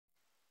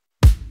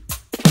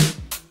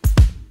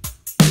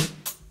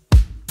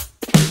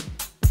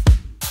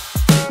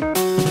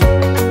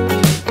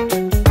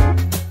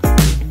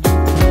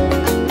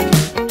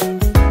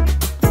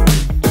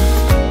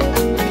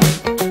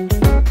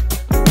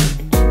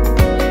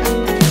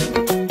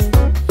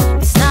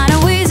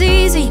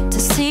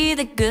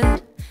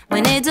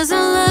it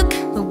doesn't look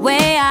the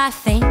way I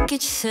think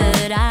it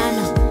should.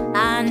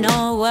 I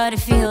know what it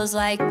feels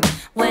like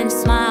when a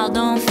smile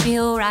don't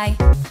feel right.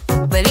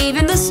 But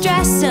even the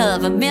stress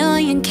of a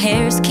million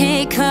cares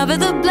can't cover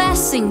the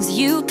blessings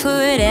you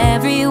put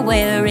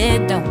everywhere.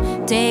 It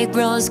don't take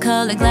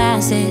rose-colored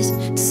glasses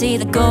to see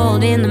the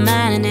gold in the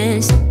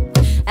madness.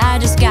 I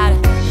just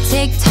gotta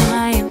take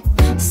time,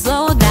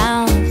 slow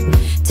down,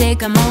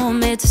 take a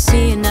moment to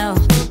see, you know,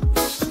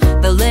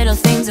 the little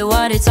things are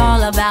what it's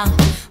all about,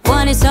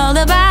 what it's all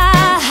about.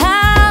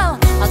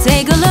 I'll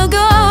take a look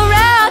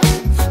around.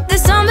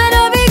 There's something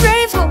to be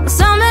grateful,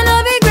 something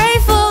to be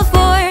grateful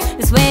for.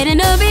 It's waiting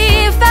to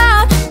be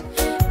found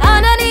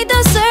underneath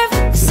the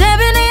surface,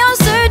 everything I'm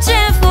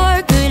searching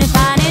for. Couldn't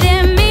find it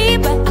in me,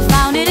 but I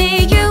found it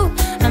in you.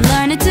 I'm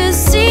learning to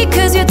see,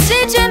 'cause you're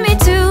teaching me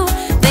to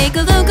take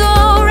a look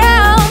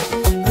around.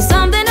 There's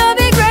something to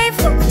be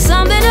grateful,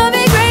 something to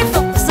be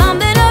grateful,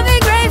 something to be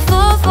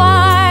grateful for.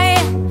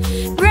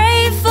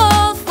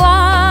 Grateful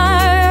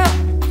for,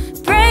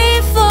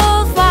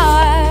 grateful for,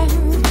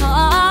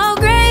 oh,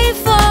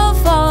 grateful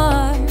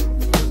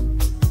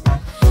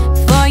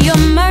for your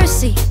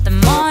mercy, the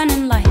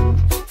morning light,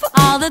 for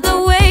all of the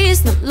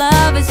ways that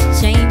love has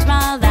changed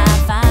my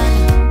life. I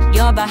know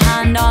you're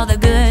behind all the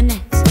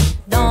goodness,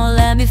 don't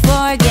let me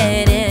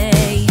forget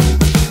it.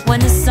 When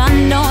the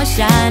sun don't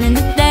shine in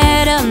the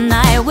dead of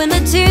night, when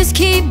the tears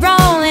keep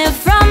rolling